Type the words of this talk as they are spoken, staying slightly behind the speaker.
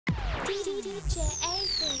DJAV.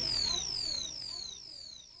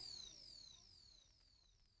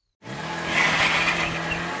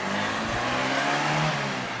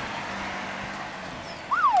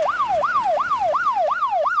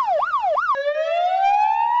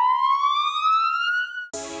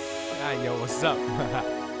 Yo, what's up?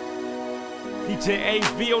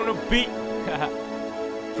 DJAV on the beat.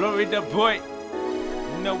 Florida boy.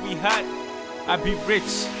 You know we hot. I be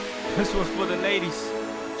rich. This one's for the ladies.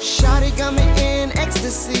 Shawty got me in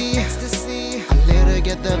ecstasy. I let her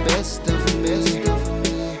get the best of me.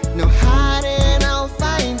 No hiding, I'll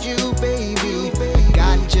find you, baby.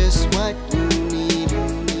 Got just what you need.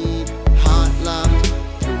 Heart locked,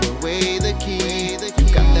 threw away the key.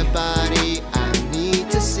 You got the body I need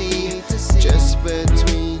to see. Just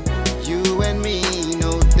between you and me,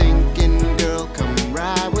 no thinking, girl, come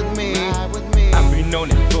ride with me. I've been on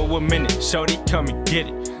it for a minute, shorty, come and get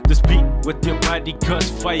it. Just beat with your body, cause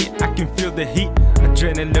fire, I can feel the heat.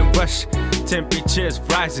 Adrenaline rush, temperatures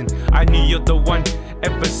rising. I knew you're the one.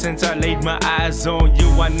 Ever since I laid my eyes on you,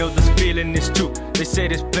 I know this feeling is true. They say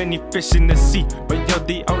there's plenty fish in the sea, but you're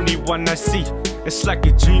the only one I see. It's like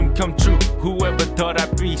a dream come true. Whoever thought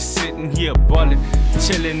I'd be sitting here ballin',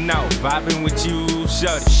 chillin' out, vibing with you,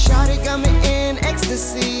 shorty. Shawty got me in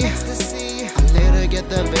ecstasy. I let her get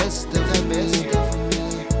the best of me.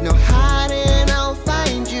 No hiding, I'll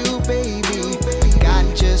find you, baby.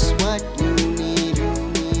 Got just what you need.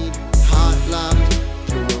 Heart locked,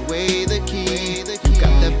 threw away the key. You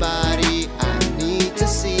got the body I need to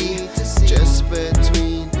see. Just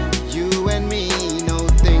between you and me, no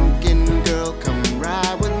thinking, girl, come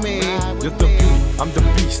ride with me. You're the beauty, I'm the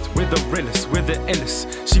beast. We're the realest, we're the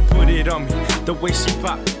illest. She put it on me, the way she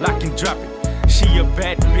pop, lock and drop it. She a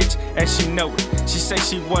bad bitch and she know it. She say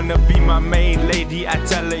she wanna be my main lady. I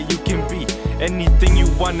tell her you can be anything you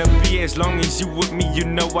wanna be, as long as you with me. You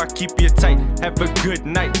know I keep you tight. Have a good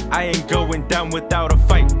night. I ain't going down without a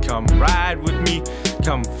fight. Come ride with me,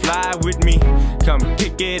 come fly with me, come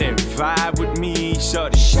kick it and vibe with me,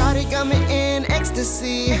 shorty. Shawty got me in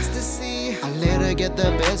ecstasy. I let her get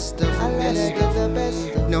the best of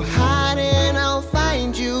me. No hiding, I'll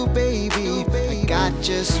find you, baby. I got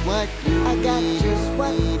just what you need.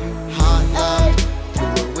 Heart locked,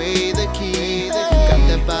 threw away the key.